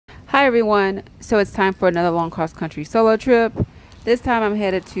Hi everyone, so it's time for another long cross country solo trip. This time I'm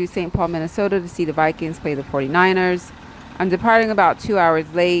headed to St. Paul, Minnesota to see the Vikings play the 49ers. I'm departing about 2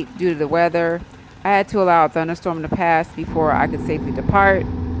 hours late due to the weather. I had to allow a thunderstorm to pass before I could safely depart.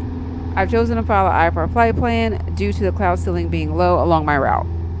 I've chosen to follow IFR flight plan due to the cloud ceiling being low along my route.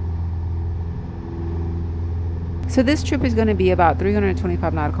 So this trip is going to be about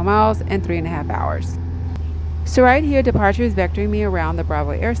 325 nautical miles and 3.5 hours. So right here, departure is vectoring me around the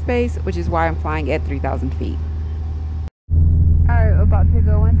Bravo airspace, which is why I'm flying at 3,000 feet. Alright, we're about to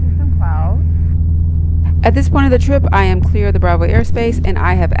go into some clouds. At this point of the trip, I am clear of the Bravo airspace and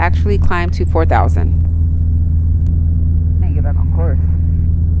I have actually climbed to 4,000. Let me get back on course.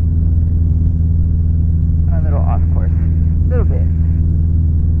 I'm a little off course. A little bit.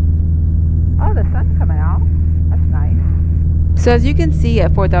 Oh, the sun's coming out. That's nice. So as you can see,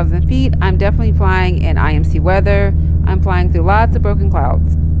 at 4,000 feet, I'm definitely flying in IMC weather. I'm flying through lots of broken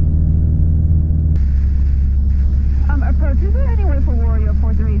clouds. Approach, is there any way for Warrior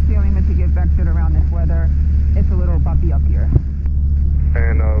 438 ceiling to get vectored around this weather? It's a little bumpy up here.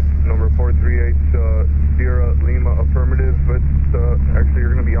 And number 438, Sierra Lima affirmative. It's actually,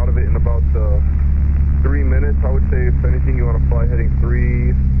 you're going to be out of it in about 3 minutes. I would say, if anything, you want to fly heading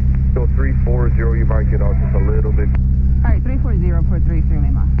 340, you might get out just a little bit. Alright, 340 for 3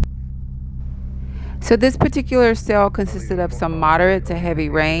 Lima. So this particular sail consisted of some moderate to heavy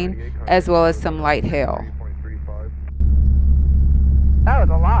rain, as well as some light hail. That was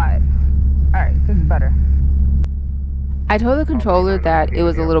a lot. Alright, this is better. I told the controller that it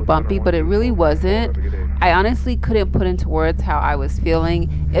was a little bumpy, but it really wasn't. I honestly couldn't put into words how I was feeling.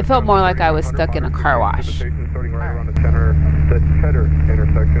 It felt more like I was stuck in a car wash. Starting right around the center, the Cheddar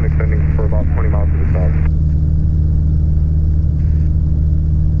intersection, extending for about 20 miles to the south.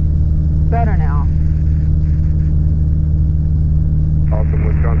 Better now. Awesome.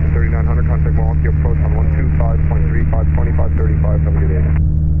 Wisconsin 3900, contact Milwaukee approach on 125.35, 2535. Have a good day.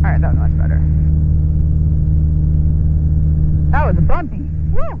 Alright, that was much better. That was bumpy.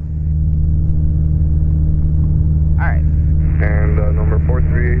 Woo! Alright. And number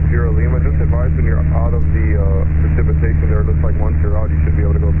 438 Lima, just advise when you're out of the precipitation there. It looks like once you're out, you should be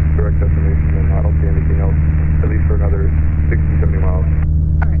able to go direct destination, and I don't see anything else, at least for another 60, 70 miles.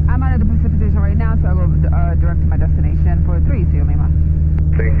 Alright, I'm out of the precipitation right now, so I'll go direct to my destination for 3 Lima.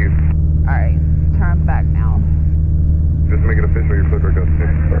 Thank you. Alright, turn back now. Just make it official, your flipper goes.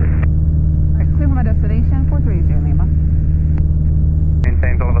 Sorry. Alright, clear for my destination for 3 Lima.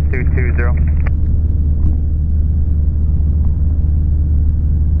 Maintain total of 220.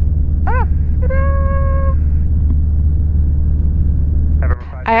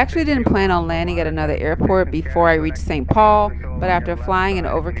 I actually didn't plan on landing at another airport before I reached St. Paul, but after flying in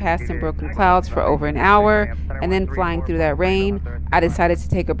overcast and broken clouds for over an hour and then flying through that rain, I decided to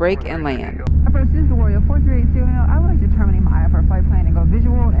take a break and land. Approach, this is the Warrior 438 Ceiling. I would like to terminate my IFR flight plan and go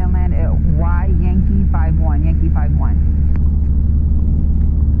visual and land at Y Yankee 51, Yankee 51.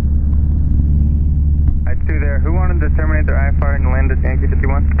 Alright, 2 there. Who wanted to terminate their IFR and land at Yankee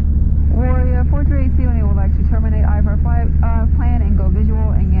 51? Warrior 438 Ceiling would like to terminate IFR flight plan and go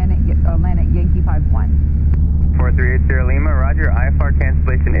visual and land at Yankee 51. 438 Sierra Lima, roger. IFR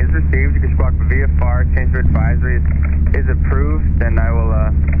cancellation is received. You can squawk VFR, change your advisory is approved, then I will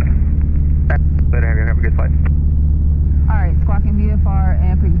later have a good flight. Alright, squawking VFR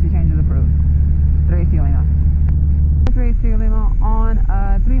and frequency change is approved. 3 Lima. 3 Lima on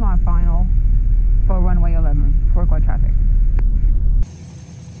 3-mile final for runway 11 for core traffic.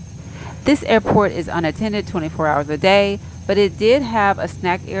 This airport is unattended 24 hours a day, but it did have a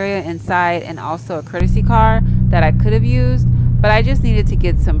snack area inside and also a courtesy car that I could have used, but I just needed to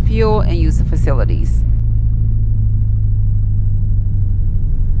get some fuel and use the facilities.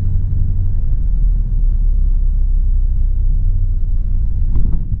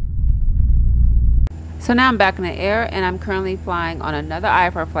 So now I'm back in the air and I'm currently flying on another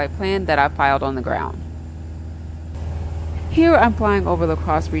IFR flight plan that I filed on the ground. Here I'm flying over La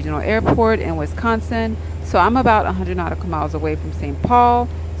Crosse Regional Airport in Wisconsin, so I'm about 100 nautical miles away from St. Paul,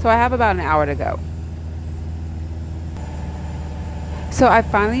 so I have about an hour to go. So I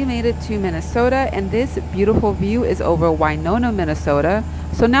finally made it to Minnesota, and this beautiful view is over Winona, Minnesota,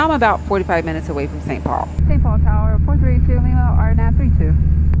 so now I'm about 45 minutes away from St. Paul. St. Paul Tower, 438 Sierra Lima, RNAV 32.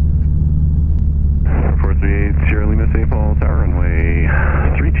 438 Sierra Lima, St. Paul Tower, runway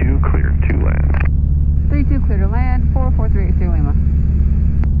 32, clear to land. 32 clear to land, 438 Sierra Lima.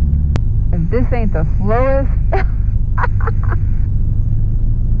 If this ain't the slowest.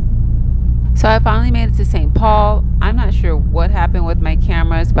 So I finally made it to St. Paul. I'm not sure what happened with my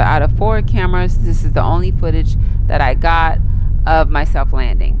cameras, but out of 4 cameras, this is the only footage that I got of myself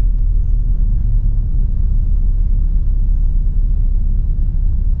landing.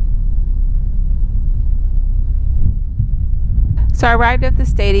 So I arrived at the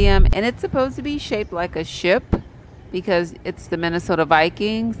stadium, and it's supposed to be shaped like a ship because it's the Minnesota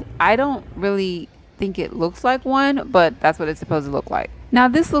Vikings. I don't really think it looks like one, but that's what it's supposed to look like. Now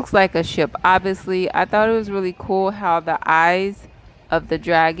this looks like a ship, obviously. I thought it was really cool how the eyes of the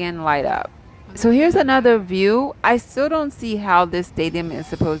dragon light up. So here's another view. I still don't see how this stadium is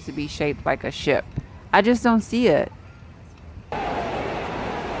supposed to be shaped like a ship. I just don't see it.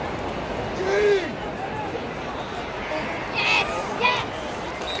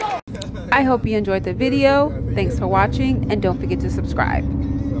 I hope you enjoyed the video. Thanks for watching, and don't forget to subscribe.